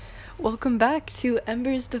Welcome back to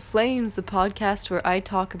Embers to Flames, the podcast where I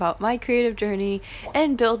talk about my creative journey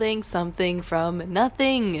and building something from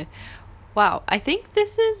nothing. Wow, I think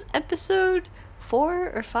this is episode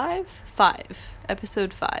 4 or 5? 5.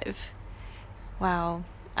 Episode 5. Wow,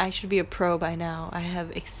 I should be a pro by now. I have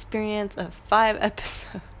experience of 5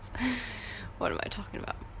 episodes. What am I talking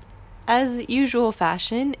about? As usual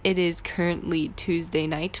fashion, it is currently Tuesday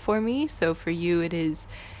night for me, so for you it is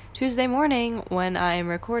Tuesday morning when I'm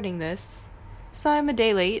recording this, so I'm a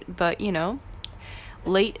day late, but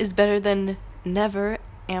late is better than never,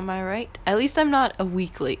 am I right? At least I'm not a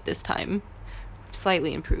week late this time. I'm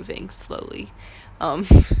slightly improving, slowly.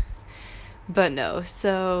 But no,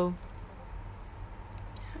 so,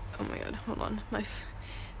 oh my god, hold on,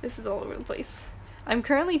 this is all over the place. I'm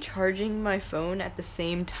currently charging my phone at the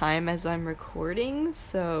same time as I'm recording,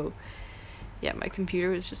 so, yeah, my computer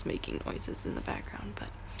was just making noises in the background, but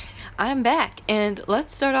I'm back, and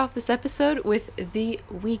let's start off this episode with the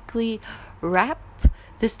weekly wrap.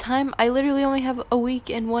 This time, I literally only have a week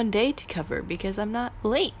and 1 day to cover because I'm not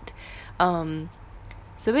late. So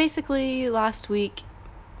basically, last week,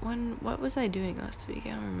 what was I doing last week?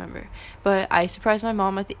 I don't remember. But I surprised my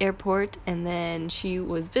mom at the airport, and then she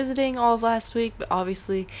was visiting all of last week, but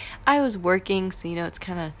obviously I was working, so it's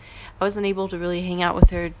I wasn't able to really hang out with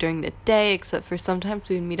her during the day, except for sometimes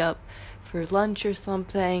we'd meet up for lunch or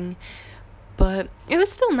something, but it was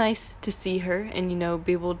still nice to see her and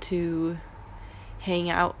be able to hang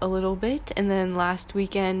out a little bit. And then last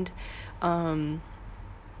weekend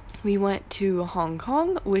we went to Hong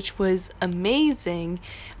Kong, which was amazing.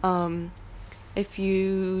 If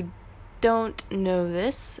you don't know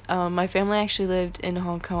this, my family actually lived in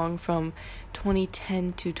Hong Kong from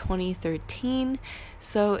 2010 to 2013,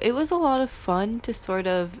 so it was a lot of fun to sort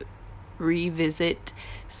of revisit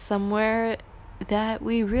somewhere that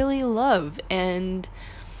we really love. And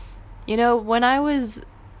when I was,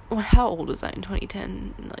 how old was I in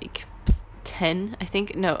 2010? Like 10, I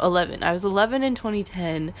think. No, 11. I was 11 in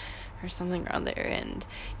 2010 or something around there. And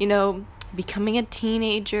becoming a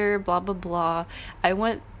teenager, blah blah blah.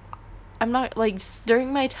 I'm not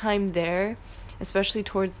during my time there, especially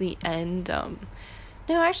towards the end, no,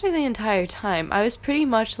 actually the entire time, I was pretty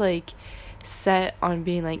much set on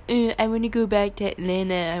being I want to go back to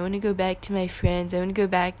Atlanta, I want to go back to my friends, I want to go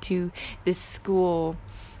back to this school.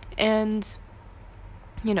 And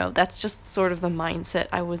that's just sort of the mindset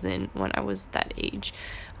I was in when I was that age.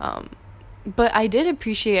 But I did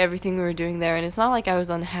appreciate everything we were doing there, and it's not like I was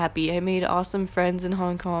unhappy. I made awesome friends in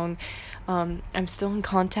Hong Kong. I'm still in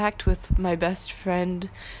contact with my best friend,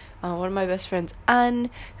 one of my best friends, Anne,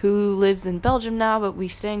 who lives in Belgium now, but we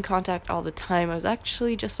stay in contact all the time. I was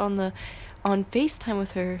actually just on FaceTime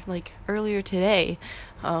with her earlier today.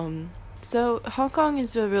 So Hong Kong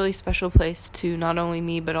is a really special place to not only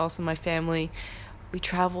me but also my family. We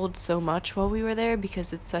traveled so much while we were there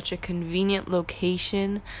because it's such a convenient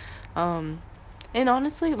location. And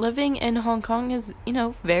honestly, living in Hong Kong is,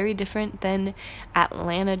 very different than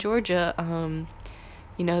Atlanta, Georgia.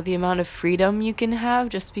 The amount of freedom you can have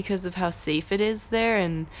just because of how safe it is there,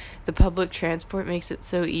 and the public transport makes it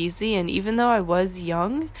so easy. And even though I was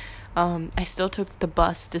young, I still took the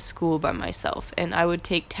bus to school by myself, and I would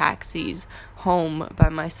take taxis home by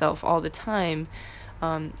myself all the time.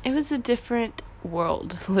 It was a different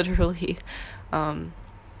world, literally.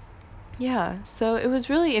 Yeah, so it was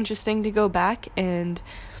really interesting to go back, and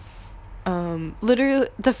literally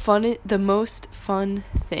the most fun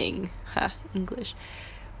thing, English,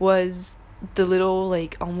 was the little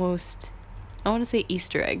almost, I want to say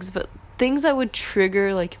Easter eggs, but things that would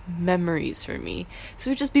trigger memories for me. So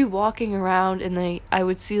we'd just be walking around, and I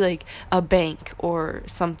would see a bank or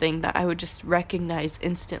something that I would just recognize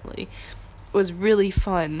instantly. It was really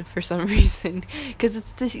fun for some reason, because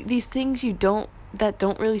it's these things that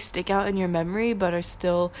don't really stick out in your memory but are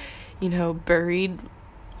still buried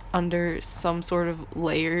under some sort of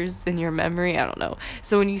layers in your memory. I don't know.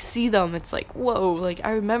 So when you see them, it's whoa,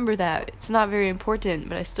 I remember that. It's not very important,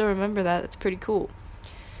 but I still remember that. That's pretty cool.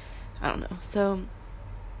 I don't know. So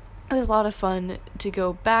it was a lot of fun to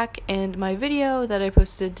go back, and my video that I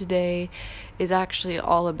posted today is actually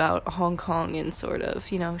all about Hong Kong and sort of,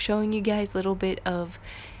 showing you guys a little bit of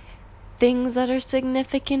things that are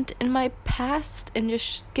significant in my past, and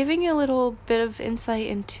just giving you a little bit of insight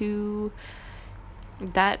into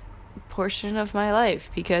that portion of my life,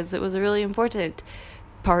 because it was a really important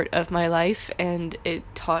part of my life, and it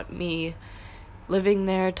taught me, living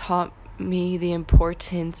there taught me the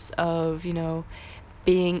importance of,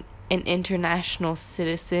 being an international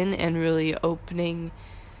citizen and really opening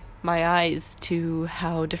my eyes to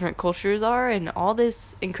how different cultures are and all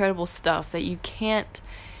this incredible stuff that you can't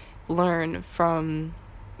learn from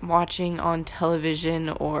watching on television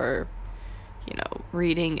or,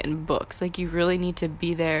 reading in books. Like, you really need to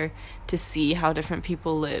be there to see how different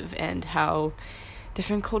people live and how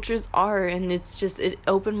different cultures are. And it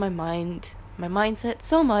opened my mindset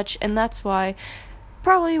so much. And that's why,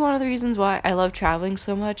 probably one of the reasons why I love traveling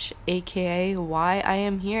so much, aka why I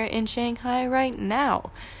am here in Shanghai right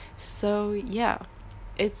now. So yeah,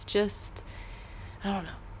 it's just, I don't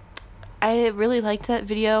know. I really liked that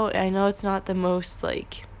video. I know it's not the most,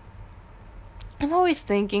 I'm always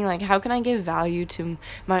thinking, how can I give value to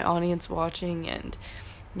my audience watching? And,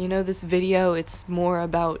 this video, it's more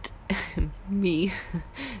about me.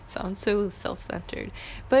 Sounds so self-centered.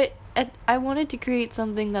 But I wanted to create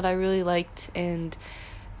something that I really liked, and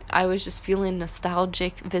I was just feeling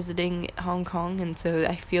nostalgic visiting Hong Kong, and so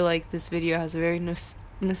I feel like this video has a very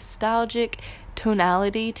nostalgic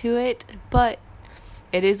tonality to it, but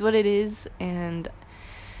it is what it is. And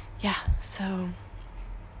yeah, so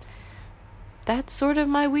that's sort of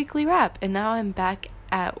my weekly wrap. And now I'm back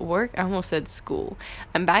at work. I almost said school.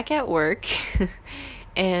 I'm back at work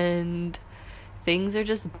and things are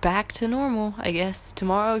just back to normal, I guess.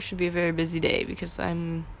 Tomorrow should be a very busy day because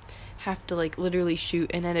have to literally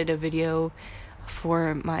shoot and edit a video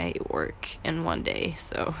for my work in one day.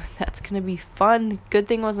 So that's gonna be fun. Good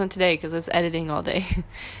thing wasn't today because I was editing all day.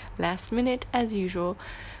 Last minute as usual.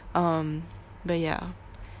 But yeah.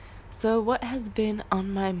 So what has been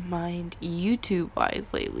on my mind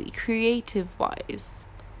YouTube-wise lately? Creative-wise.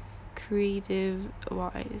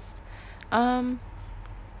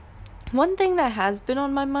 One thing that has been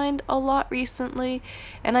on my mind a lot recently,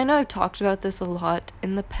 and I know I've talked about this a lot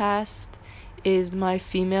in the past, is my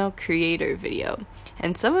female creator video.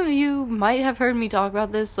 And some of you might have heard me talk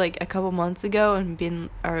about this a couple months ago and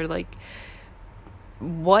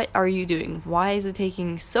what are you doing? Why is it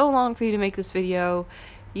taking so long for you to make this video?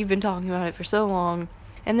 You've been talking about it for so long.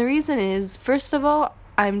 And the reason is, first of all,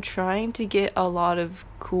 I'm trying to get a lot of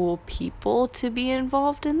cool people to be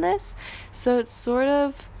involved in this. So it's sort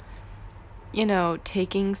of,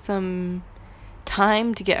 taking some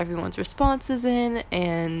time to get everyone's responses in.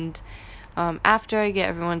 And after I get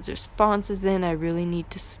everyone's responses in, I really need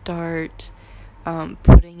to start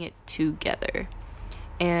putting it together.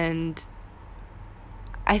 And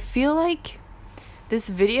I feel like this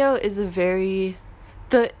video is a very...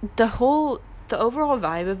 The overall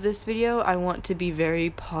vibe of this video, I want to be very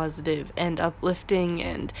positive and uplifting,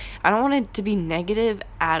 and I don't want it to be negative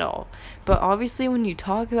at all. But obviously when you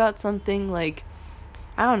talk about something I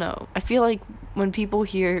don't know, I feel like when people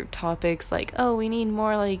hear topics oh, we need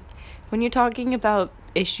more, when you're talking about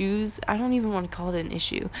issues, I don't even want to call it an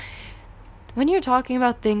issue. When you're talking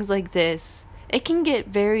about things like this, it can get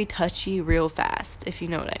very touchy real fast, if you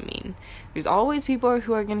know what I mean. There's always people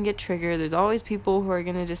who are going to get triggered. There's always people who are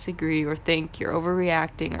going to disagree or think you're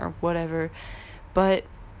overreacting or whatever. But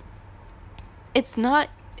it's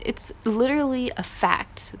literally a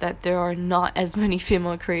fact that there are not as many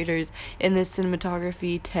female creators in this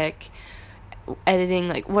cinematography, tech, editing,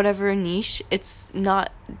 whatever niche. It's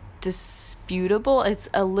not disputable. It's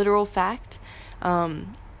a literal fact.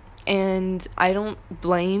 And I don't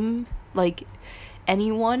blame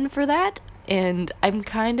anyone for that. And I'm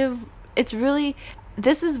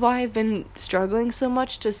this is why I've been struggling so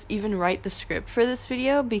much to even write the script for this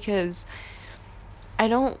video, because I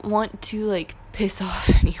don't want to piss off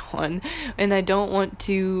anyone, and I don't want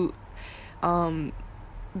to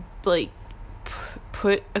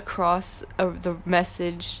put across the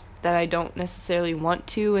message that I don't necessarily want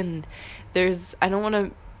to. And I don't want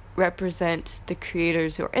to represent the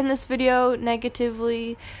creators who are in this video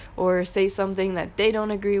negatively or say something that they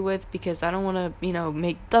don't agree with, because I don't want to,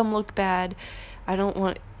 make them look bad. I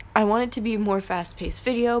want it to be a more fast-paced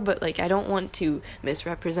video, but I don't want to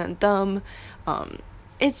misrepresent them.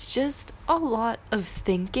 It's just a lot of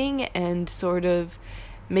thinking and sort of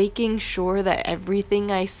making sure that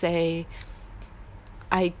everything I say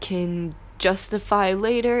I can justify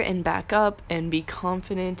later and back up and be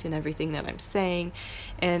confident in everything that I'm saying.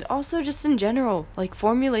 And also just in general,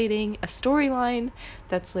 formulating a storyline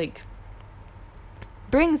that's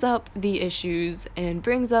brings up the issues and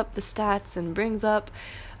brings up the stats and brings up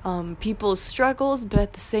people's struggles, but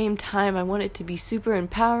at the same time I want it to be super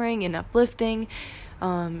empowering and uplifting,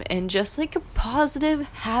 and just a positive,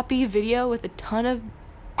 happy video with a ton of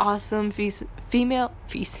awesome female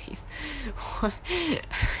feces.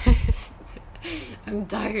 I'm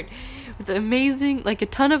tired. With amazing, a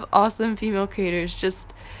ton of awesome female creators,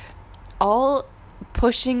 just all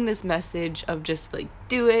pushing this message of just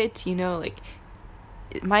do it,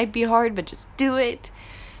 it might be hard, but just do it.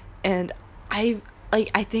 And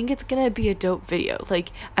like, I think it's gonna be a dope video. Like,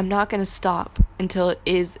 I'm not gonna stop until it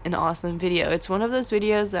is an awesome video. It's one of those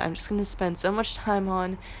videos that I'm just gonna spend so much time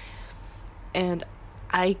on. And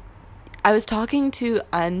I was talking to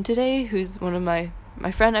Anne today, who's one of my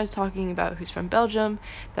friend I was talking about, who's from Belgium,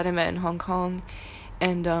 that I met in Hong Kong.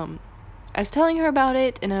 And I was telling her about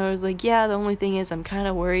it, and I was like, yeah, the only thing is I'm kind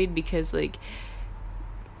of worried because, like,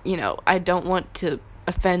 you know, I don't want to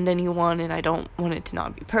offend anyone, and I don't want it to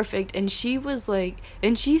not be perfect. And she was like,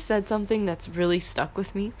 and she said something that's really stuck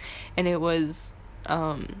with me, and it was,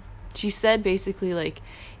 she said basically, like,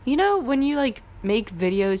 you know, when you, like, make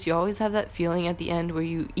videos, you always have that feeling at the end where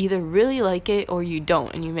you either really like it or you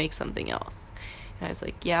don't, and you make something else. And I was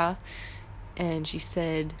like, yeah. And she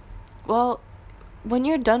said, well, when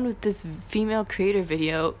you're done with this female creator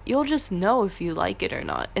video, you'll just know if you like it or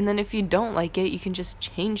not. And then if you don't like it, you can just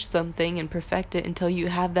change something and perfect it until you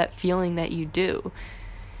have that feeling that you do.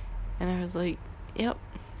 And I was like, yep,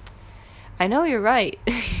 I know you're right.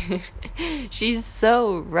 She's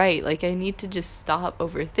so right. Like, I need to just stop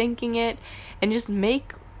overthinking it and just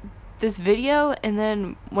make this video, and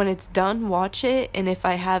then when it's done, watch it, and if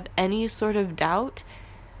I have any sort of doubt,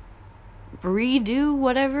 redo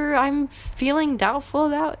whatever I'm feeling doubtful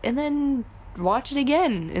about, and then watch it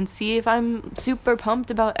again and see if I'm super pumped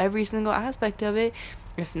about every single aspect of it.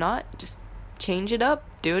 If not, just change it up,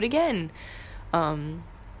 do it again.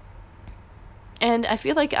 And I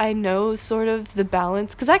feel like I know sort of the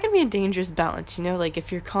balance, because that can be a dangerous balance, you know, like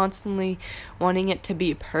if you're constantly wanting it to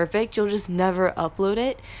be perfect, you'll just never upload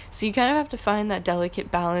it. So you kind of have to find that delicate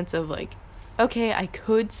balance of like, okay, I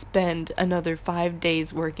could spend another 5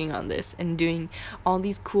 days working on this and doing all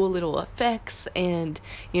these cool little effects and,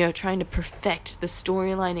 you know, trying to perfect the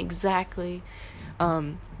storyline exactly.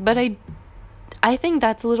 But I think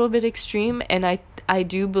that's a little bit extreme, and I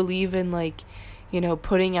do believe in, like, you know,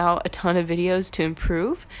 putting out a ton of videos to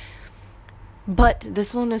improve. But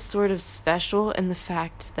this one is sort of special in the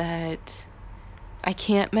fact that I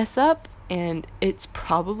can't mess up, and it's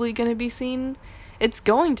probably going to be seen. It's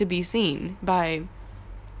going to be seen by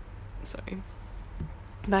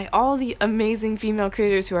all the amazing female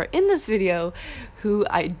creators who are in this video, who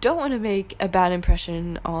I don't want to make a bad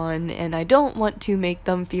impression on, and I don't want to make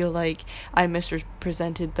them feel like I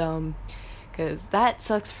misrepresented them, because that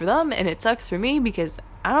sucks for them, and it sucks for me, because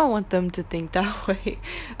I don't want them to think that way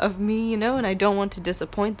of me, you know, and I don't want to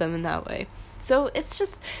disappoint them in that way. So it's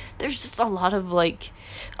just, there's just a lot of, like,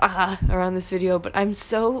 around this video, but I'm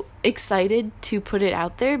so excited to put it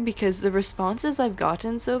out there, because the responses I've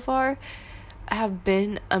gotten so far have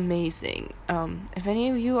been amazing. If any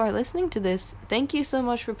of you are listening to this, thank you so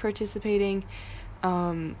much for participating.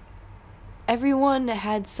 Everyone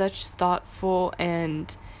had such thoughtful,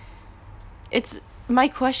 and it's my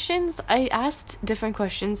questions. I asked different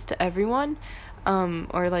questions to everyone,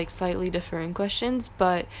 or like slightly different questions,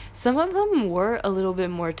 but some of them were a little bit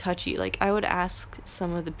more touchy. Like, I would ask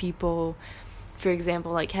some of the people, for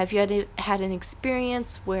example, like, have you had an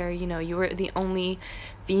experience where, you know, you were the only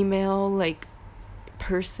female, like,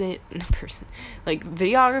 person, like,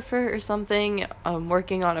 videographer or something,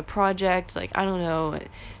 working on a project, like, I don't know,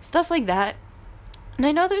 stuff like that. And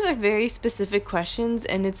I know those are very specific questions,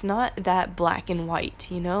 and it's not that black and white,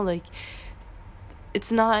 you know, like,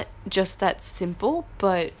 it's not just that simple,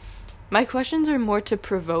 but my questions are more to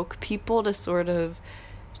provoke people to sort of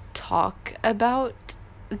talk about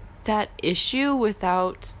that issue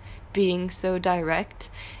without being so direct,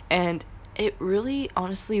 and it really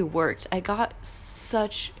honestly worked. I got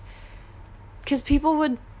such, because people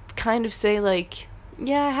would kind of say, like,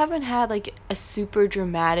 yeah, I haven't had, like, a super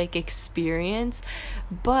dramatic experience,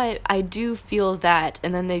 but I do feel that,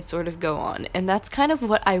 and then they'd sort of go on, and that's kind of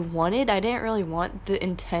what I wanted. I didn't really want the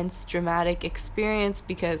intense dramatic experience,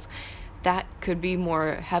 because that could be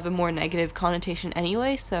have a more negative connotation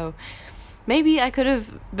anyway, so maybe I could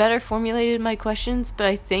have better formulated my questions, but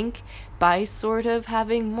I think by sort of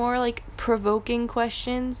having more, like, provoking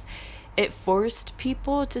questions, it forced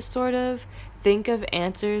people to sort of think of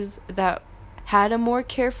answers that had a more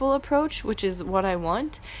careful approach, which is what I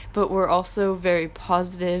want, but were also very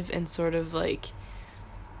positive and sort of, like,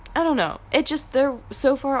 I don't know. It just,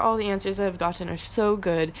 so far all the answers I've gotten are so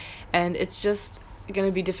good, and it's just going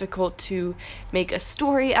to be difficult to make a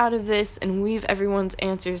story out of this and weave everyone's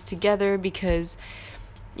answers together, because,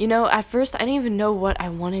 you know, at first I didn't even know what I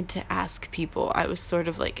wanted to ask people. I was sort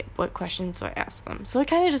of like, what questions do I ask them? So I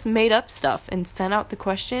kind of just made up stuff and sent out the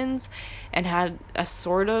questions and had a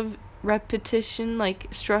sort of repetition, like,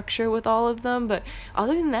 structure with all of them, but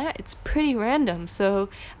other than that, it's pretty random. So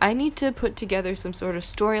I need to put together some sort of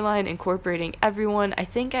storyline incorporating everyone. I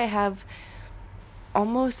think I have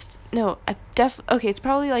okay, it's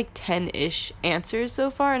probably like 10-ish answers so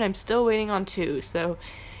far, and I'm still waiting on 2, so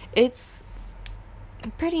it's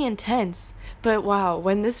pretty intense. But wow,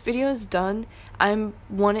 when this video is done, I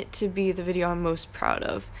want it to be the video I'm most proud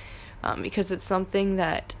of, because it's something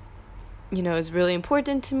that, is really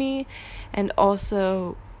important to me, and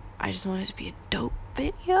also I just want it to be a dope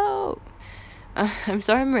video. I'm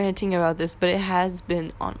sorry I'm ranting about this, but it has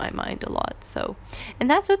been on my mind a lot, so, and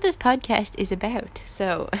that's what this podcast is about,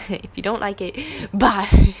 so, if you don't like it,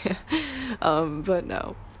 bye. But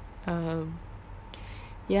no,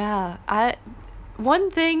 yeah, one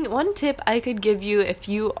tip I could give you if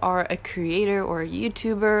you are a creator or a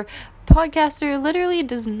YouTuber, podcaster, literally it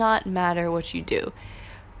does not matter what you do.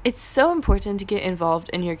 It's so important to get involved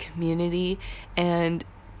in your community and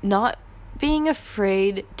not being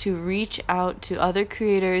afraid to reach out to other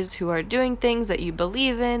creators who are doing things that you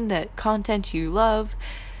believe in, that content you love.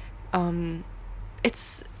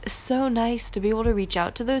 It's so nice to be able to reach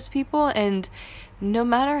out to those people, and no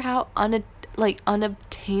matter how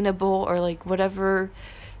unobtainable or like whatever,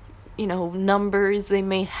 numbers they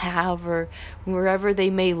may have or wherever they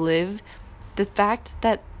may live, the fact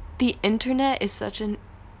that the internet is such an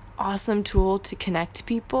awesome tool to connect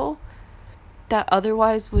people that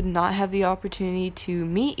otherwise would not have the opportunity to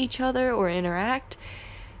meet each other or interact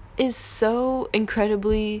is so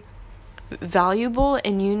incredibly valuable,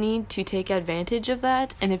 and you need to take advantage of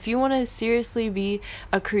that. And if you want to seriously be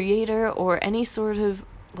a creator or any sort of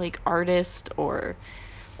like artist, or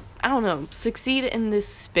I don't know, succeed in this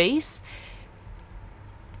space,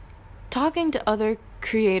 talking to other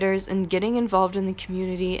creators and getting involved in the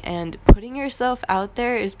community and putting yourself out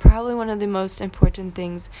there is probably one of the most important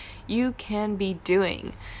things you can be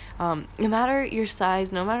doing. No matter your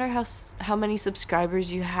size, no matter how many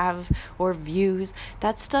subscribers you have or views,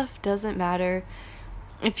 that stuff doesn't matter.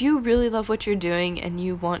 If you really love what you're doing and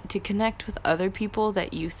you want to connect with other people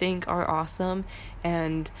that you think are awesome,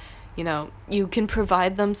 and you can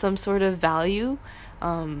provide them some sort of value,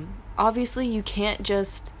 obviously you can't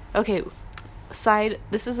just, okay,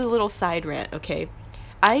 this is a little side rant, okay?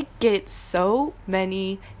 I get so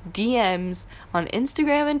many DMs on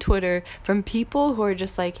Instagram and Twitter from people who are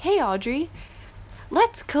just like, hey Audrey,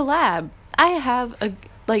 let's collab.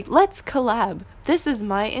 Let's collab. This is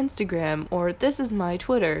my Instagram, or this is my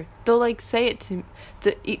Twitter. They'll like say it to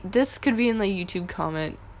this could be in the YouTube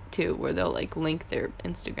comment too, where they'll like link their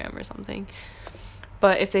Instagram or something.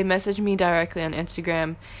 But if they message me directly on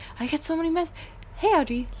Instagram, I get so many messages. Hey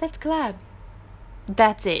Audrey, let's collab.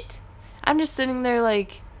 That's it. I'm just sitting there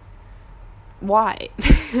like, why?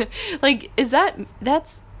 Like,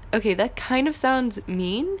 that's okay, that kind of sounds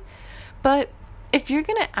mean, but if you're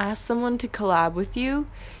gonna ask someone to collab with you,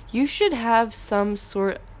 you should have some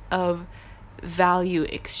sort of value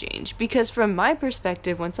exchange. Because from my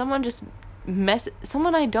perspective, when someone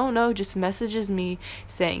I don't know just messages me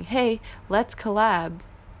saying, hey, let's collab,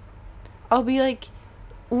 I'll be like,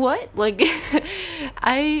 what? Like,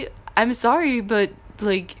 I'm sorry, but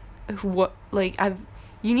like, what? Like,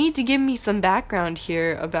 you need to give me some background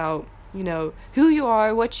here about, who you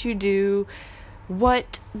are, what you do,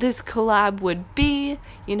 what this collab would be.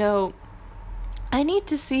 I need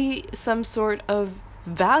to see some sort of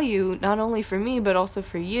value, not only for me, but also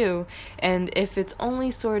for you. And if it's only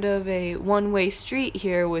sort of a one-way street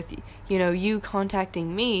here with, you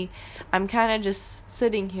contacting me, I'm kind of just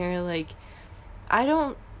sitting here like, I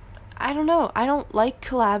don't know. I don't like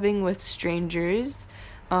collabing with strangers.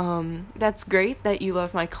 That's great that you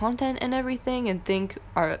love my content and everything and think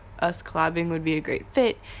us collabing would be a great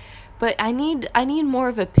fit, but I need more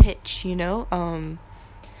of a pitch,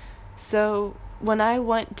 So when I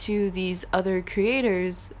went to these other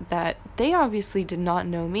creators that they obviously did not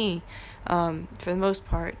know me, for the most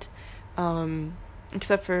part,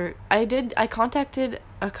 except for I contacted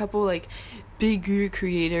a couple like bigger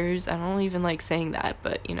creators. I don't even like saying that,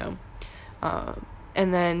 but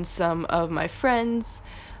and then some of my friends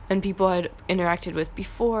and people I'd interacted with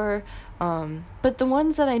before, but the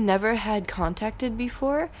ones that I never had contacted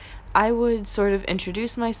before, I would sort of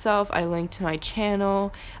introduce myself. I linked to my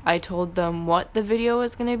channel. I told them what the video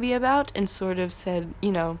was going to be about and sort of said,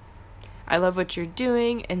 I love what you're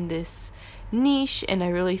doing in this niche, and I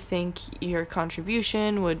really think your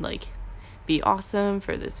contribution would be awesome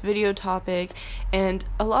for this video topic. And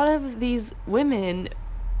a lot of these women,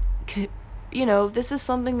 this is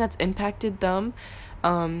something that's impacted them,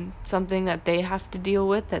 something that they have to deal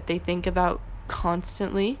with, that they think about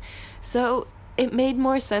constantly. So it made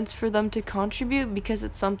more sense for them to contribute because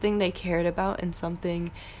it's something they cared about and something,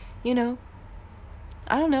 I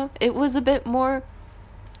don't know, it was a bit more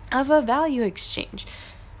of a value exchange.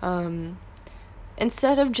 And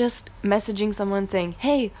instead of just messaging someone saying,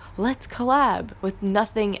 hey, let's collab, with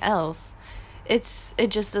nothing else. It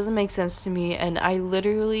just doesn't make sense to me, and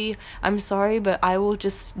I'm sorry, but I will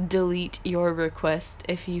just delete your request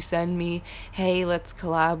if you send me, hey, let's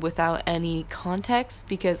collab, without any context,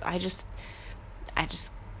 because I just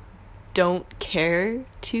don't care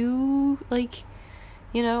to, like,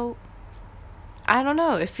 you know, I don't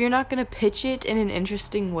know, if you're not gonna pitch it in an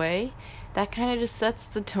interesting way, that kind of just sets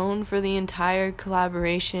the tone for the entire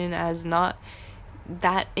collaboration as not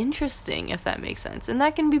that interesting, if that makes sense. And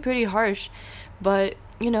that can be pretty harsh, but,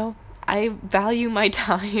 you know, I value my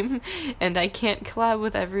time, and I can't collab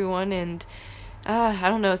with everyone, and I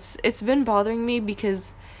don't know, it's been bothering me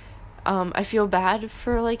because I feel bad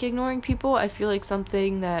for, like, ignoring people. I feel like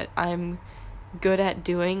something that I'm good at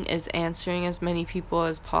doing is answering as many people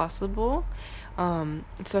as possible,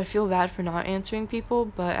 so I feel bad for not answering people,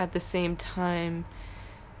 but at the same time,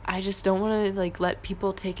 I just don't want to, like, let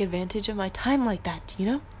people take advantage of my time like that, you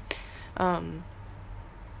know?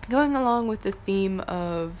 Going along with the theme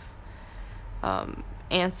of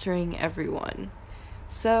answering everyone.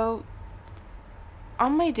 So,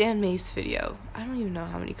 on my Dan Mace video, I don't even know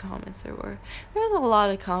how many comments there were. There was a lot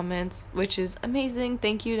of comments, which is amazing.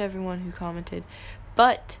 Thank you to everyone who commented.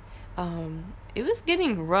 But, it was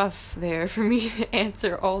getting rough there for me to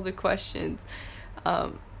answer all the questions.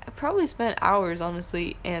 I probably spent hours,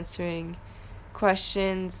 honestly, answering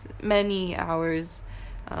questions, many hours,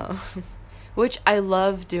 which I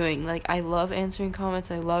love doing. Like, I love answering comments,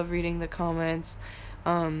 I love reading the comments,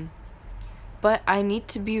 but I need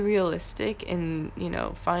to be realistic and, you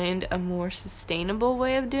know, find a more sustainable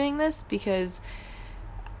way of doing this, because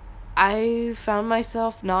I found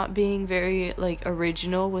myself not being very, like,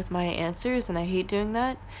 original with my answers, and I hate doing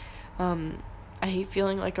that. I hate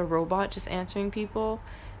feeling like a robot just answering people,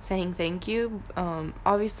 saying thank you.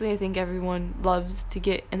 Obviously, I think everyone loves to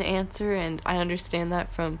get an answer, and I understand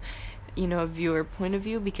that from, you know, a viewer point of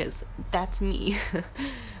view, because that's me.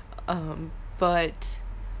 But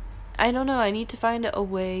I don't know, I need to find a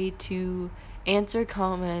way to answer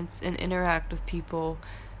comments and interact with people,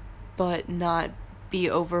 but not be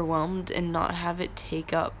overwhelmed and not have it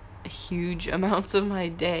take up huge amounts of my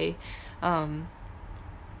day. And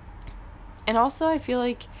also, I feel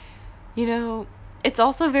like, you know, it's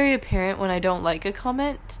also very apparent when I don't like a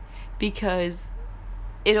comment, because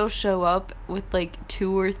it'll show up with, like,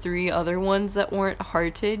 2 or 3 other ones that weren't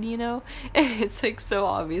hearted, you know? And it's, like, so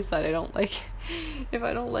obvious that I don't like, if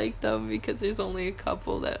I don't like them, because there's only a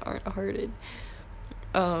couple that aren't hearted.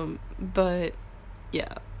 But,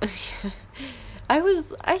 yeah.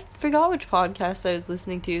 I forgot which podcast I was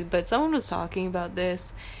listening to, but someone was talking about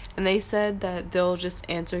this, and they said that they'll just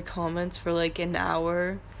answer comments for, like, an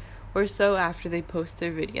hour or so after they post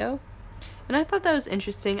their video. And I thought that was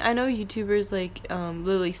interesting. I know YouTubers like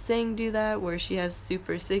Lily Singh do that, where she has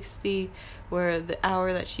Super 60, where the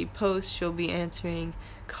hour that she posts, she'll be answering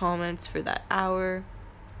comments for that hour.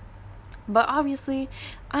 But obviously,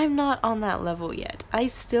 I'm not on that level yet. I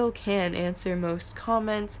still can answer most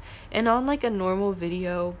comments, and on, like, a normal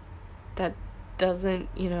video that doesn't,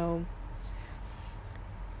 you know,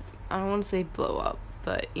 I don't want to say blow up,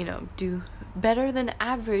 but, you know, do better than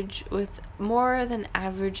average with more than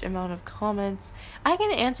average amount of comments, I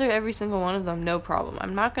can answer every single one of them, no problem.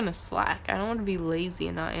 I'm not gonna slack. I don't want to be lazy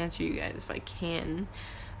and not answer you guys if I can.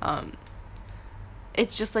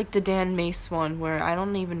 It's just like the Dan Mace one, where I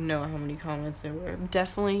don't even know how many comments there were.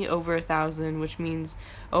 Definitely over 1,000, which means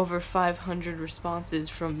over 500 responses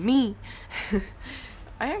from me.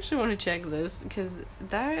 I actually want to check this, because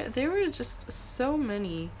there were just so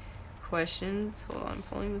many questions. Hold on, I'm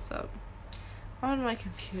pulling this up on my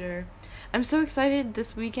computer. I'm so excited.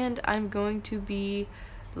 This weekend I'm going to be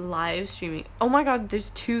live streaming. Oh my god, there's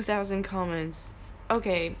 2,000 comments.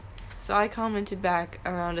 Okay, so I commented back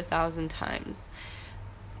around 1,000 times.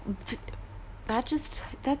 That's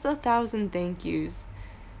 1,000 thank yous.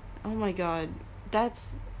 Oh my god,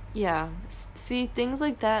 that's, yeah. See, things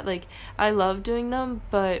like that, like, I love doing them,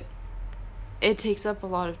 but it takes up a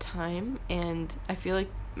lot of time, and I feel like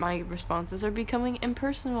my responses are becoming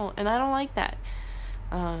impersonal, and I don't like that.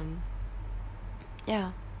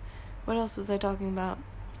 Yeah. What else was I talking about?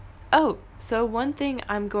 Oh, so one thing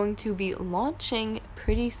I'm going to be launching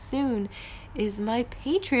pretty soon is my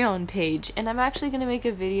Patreon page, and I'm actually going to make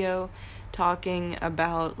a video talking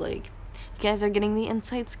about, like, you guys are getting the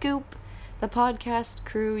inside scoop. The podcast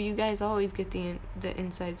crew, you guys always get the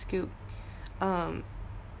inside scoop.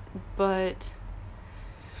 But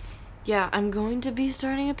yeah, I'm going to be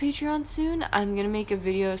starting a Patreon soon. I'm going to make a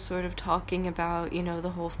video sort of talking about, you know,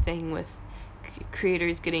 the whole thing with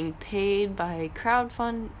creators getting paid by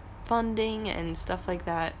crowdfunding crowdfunding and stuff like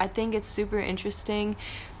that. I think it's super interesting.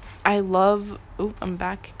 I'm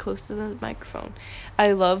back close to the microphone.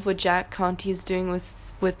 I love what Jack Conte is doing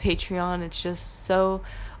with Patreon. It's just so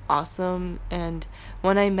awesome. And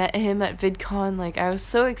when I met him at VidCon, like, I was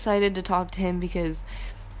so excited to talk to him because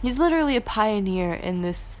he's literally a pioneer in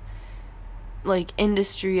this, like,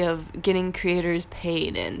 industry of getting creators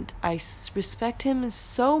paid, and I respect him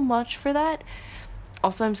so much for that.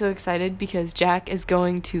 Also, I'm so excited because Jack is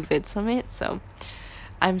going to Vid Summit, so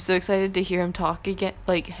I'm so excited to hear him talk again,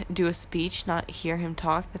 like, do a speech, not hear him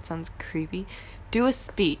talk, that sounds creepy. Do a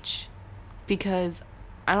speech, because,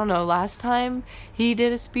 I don't know, last time he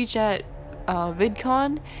did a speech at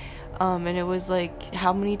VidCon, and it was, like,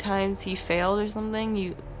 how many times he failed or something.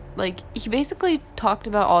 He basically talked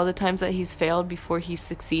about all the times that he's failed before he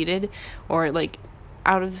succeeded, or, like,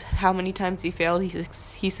 out of how many times he failed,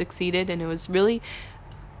 he succeeded, and it was really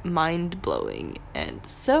mind-blowing and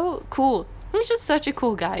so cool. He's just such a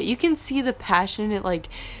cool guy. You can see the passion,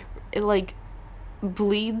 it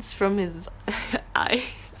bleeds from his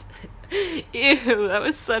eyes. Ew, that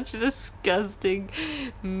was such a disgusting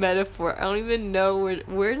metaphor. I don't even know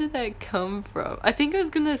where did that come from. I think I was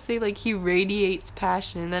gonna say, like, he radiates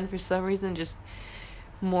passion, and then for some reason just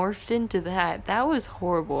morphed into that. That was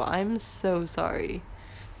horrible. I'm so sorry.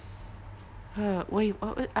 Wait,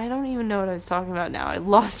 I don't even know what I was talking about now. I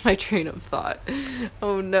lost my train of thought.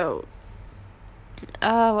 Oh no.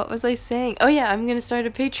 What was I saying? Oh yeah, I'm gonna start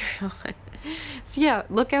a Patreon. So yeah,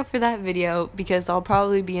 look out for that video because I'll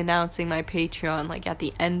probably be announcing my Patreon, like, at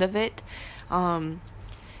the end of it. And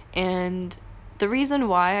the reason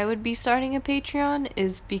why I would be starting a Patreon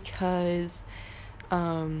is because,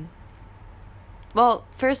 well,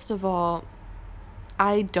 first of all,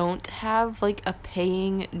 I don't have, like, a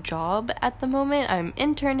paying job at the moment. I'm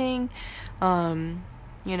interning.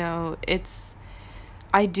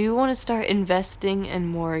 I do want to start investing in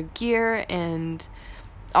more gear, and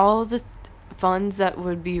all the funds that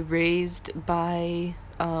would be raised by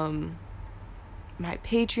my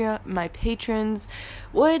patrons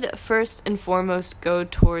would first and foremost go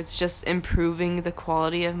towards just improving the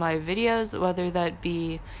quality of my videos, whether that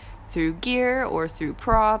be through gear or through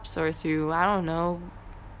props or through, I don't know,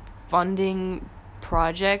 funding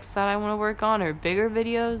projects that I want to work on or bigger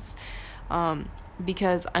videos.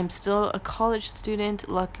 Because I'm still a college student.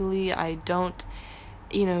 Luckily, I don't,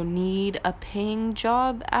 need a paying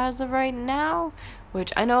job as of right now,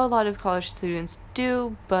 which I know a lot of college students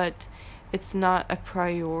do, but it's not a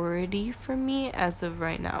priority for me as of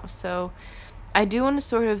right now. So I do want to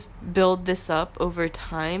sort of build this up over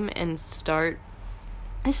time and start.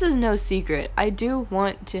 This is no secret. I do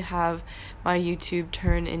want to have my YouTube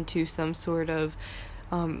turn into some sort of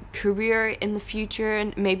career in the future,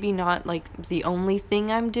 and maybe not, like, the only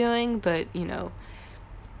thing I'm doing, but,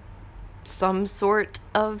 some sort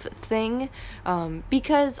of thing,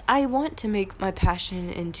 because I want to make my passion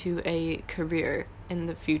into a career in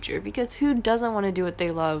the future, because who doesn't want to do what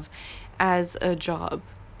they love as a job?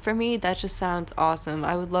 For me, that just sounds awesome.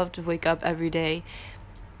 I would love to wake up every day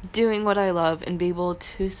doing what I love and be able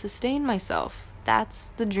to sustain myself. That's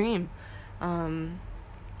the dream.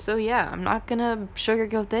 So yeah, I'm not gonna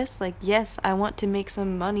sugarcoat this. Like, yes, I want to make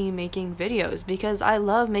some money making videos because I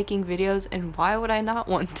love making videos, and why would I not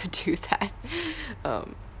want to do that?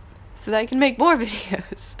 So that I can make more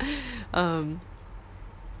videos.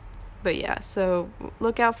 But yeah, so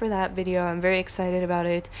look out for that video. I'm very excited about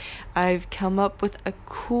it. I've come up with a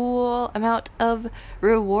cool amount of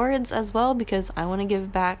rewards as well because I want to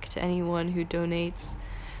give back to anyone who donates.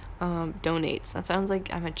 That sounds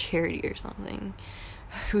like I'm a charity or something.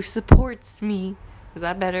 Who supports me. Is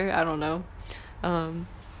that better? I don't know.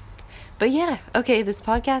 But yeah, okay, this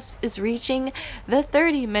podcast is reaching the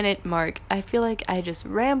 30-minute mark. I feel like I just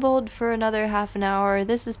rambled for another half an hour.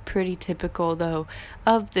 This is pretty typical, though,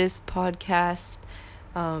 of this podcast.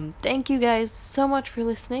 Thank you guys so much for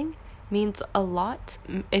listening. Means a lot.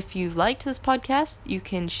 If you liked this podcast, you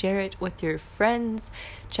can share it with your friends.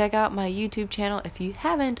 Check out my YouTube channel if you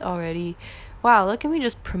haven't already. Wow, look at me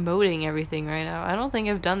just promoting everything right now. I don't think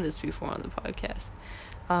I've done this before on the podcast.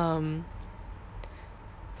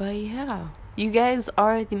 But yeah, you guys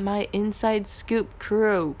are my inside scoop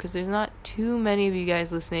crew, because there's not too many of you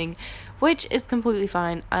guys listening, which is completely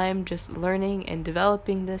fine. I'm just learning and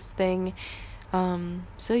developing this thing.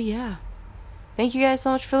 So yeah, thank you guys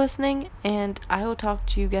so much for listening, and I will talk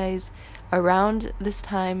to you guys around this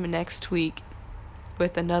time next week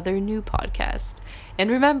with another new podcast.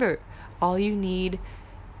 And remember, all you need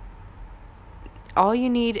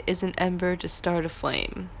is an ember to start a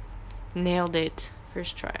flame. Nailed it.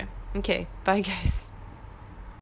 First try. Okay, bye guys.